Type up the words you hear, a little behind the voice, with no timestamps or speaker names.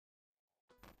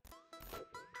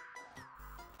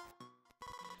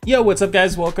Yo, what's up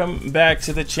guys? Welcome back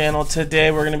to the channel.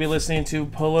 Today we're going to be listening to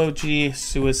Polo G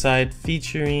Suicide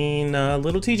featuring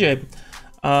Lil Tjay.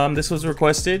 This was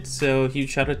requested, so huge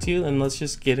shout out to you, and let's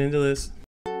just get into this.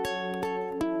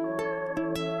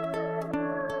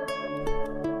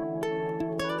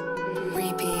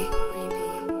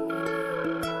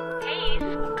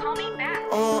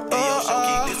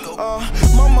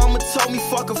 My mama told me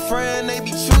fuck a friend, they be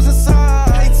choosing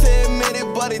sides. Hate to admit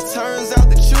it, but it turns out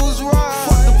to choose right.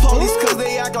 Fuck the police cause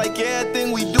they act like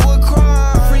everything we do a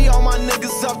crime. Free all my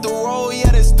niggas up the road,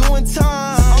 yeah, that's doing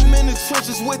time. I'm in the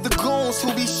trenches with the goons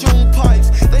who be shooting pipes.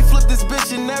 They flip this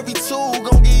bitch and every tool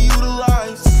gon' get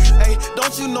utilized. Hey,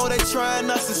 don't you know they trying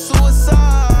us to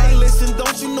suicide? Hey, listen,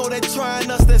 don't you know they trying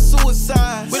us that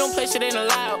suicide? We don't play shit ain't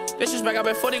allowed. Disrespect up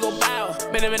before they go bow.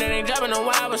 Been a minute, ain't dropping a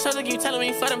while, but something keep telling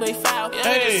me for them they foul. Yeah,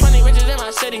 hey. Just funny riches in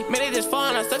my city. Man, they just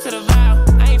falling, I stuck to the vow.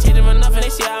 I ain't changing for nothing, they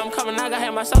see how I'm coming. I got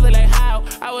hit myself, they like how.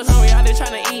 I was hungry, out there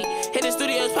trying to eat. Hit the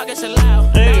studio's pockets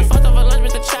allowed. Hey. Now I fucked up for lunch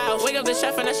with the child. Wake up the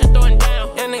chef and that shit throwing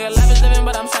down. Yeah, nigga, life is living,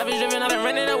 but I'm savage driven. I done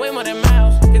rented away more than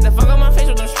miles. Get the fuck on my face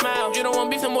with them smiles. You don't want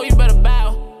beef no more, you better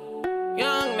bow.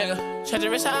 Young nigga,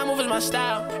 treacherous how I move is my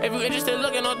style. If you interested,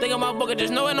 looking, don't think of my book, or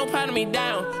just know it, no patting me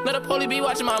down. Let the police be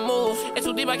watching my moves. It's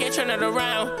too deep, I can't turn it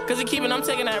around. Cause he keeping, I'm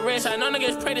taking that risk. I know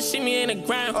niggas pray to see me in the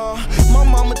ground. My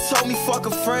mama told me fuck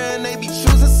a friend, they be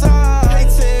choosing sides.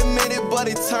 Hate to admit it, but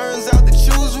it turns out to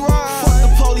choose right. Fuck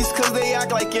the police cause they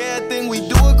act like everything we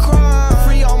do a crime.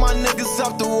 Free all my niggas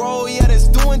up the road, yeah, that's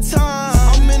doing time.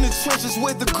 I'm in the trenches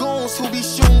with the goons who be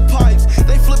shooting pipes.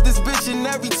 They flip this bitch and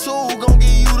every tool gon'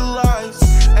 get utilized.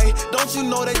 Hey, don't you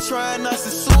know they trying us to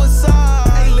suicide?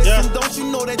 Hey, listen, don't you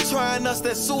know they trying us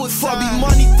that suicide? Be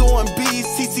money throwing bees,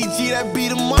 TCG, that be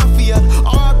the mafia.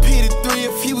 RP to 3,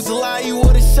 if he was alive, he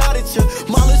would've shot at you.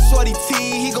 Mama shorty T,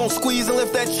 he gon' squeeze and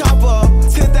lift that chopper up.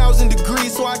 10,000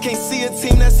 degrees, so I can't see a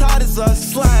team that's hot as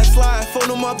us. Slide, slide, phone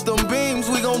them up, them beams,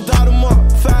 we gon' dot them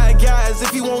up. 5 guys,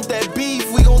 if you want that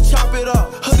beef, we gon' chop it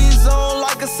up. Hoodies on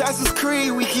like Assassin's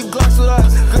Creed, we keep Glocks with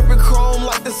us. Gripping chrome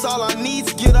like that's all I need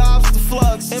to get off the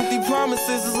flux. Empty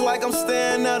promises is like I'm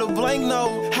staring at a blank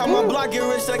note. How my block get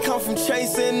rich, that come from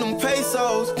chasing them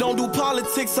pesos. Don't do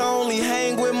politics, I only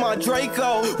hang with my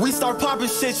Draco. We start popping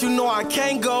shit, you know I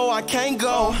can't go, I can't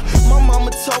go. My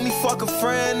mama told me fuck a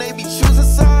friend, they be choosing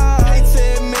sides. Hate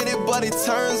to admit it, but it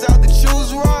turns out to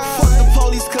choose right. Fuck the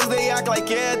police cause they act like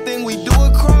everything we do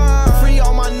a crime. Free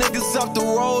all my niggas up the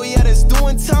road, yeah, that's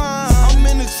doing time. I'm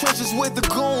in the trenches with the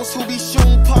goons who be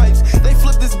shooting pipes. They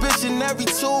flip this bitch and every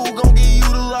tool gon' get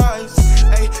utilized.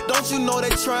 Hey, don't you know they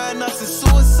trying us to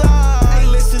suicide? Hey,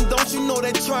 listen, don't you know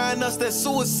they trying us that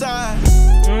suicide?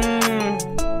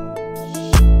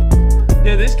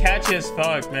 Dude, this catchy as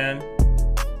fuck, man.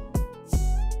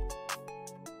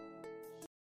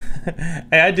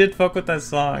 Hey, I did fuck with that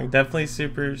song. Definitely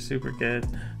super good.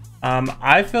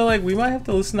 I feel like we might have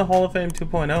to listen to Hall of Fame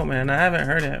 2.0, man. I haven't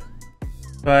heard it.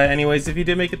 But anyways, if you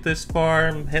did make it this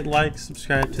far, hit like,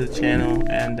 subscribe to the channel,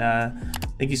 and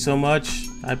thank you so much.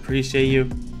 I appreciate you.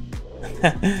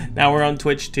 Now we're on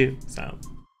Twitch too, so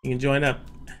you can join up.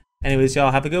 Anyways,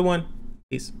 y'all have a good one.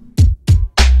 Peace.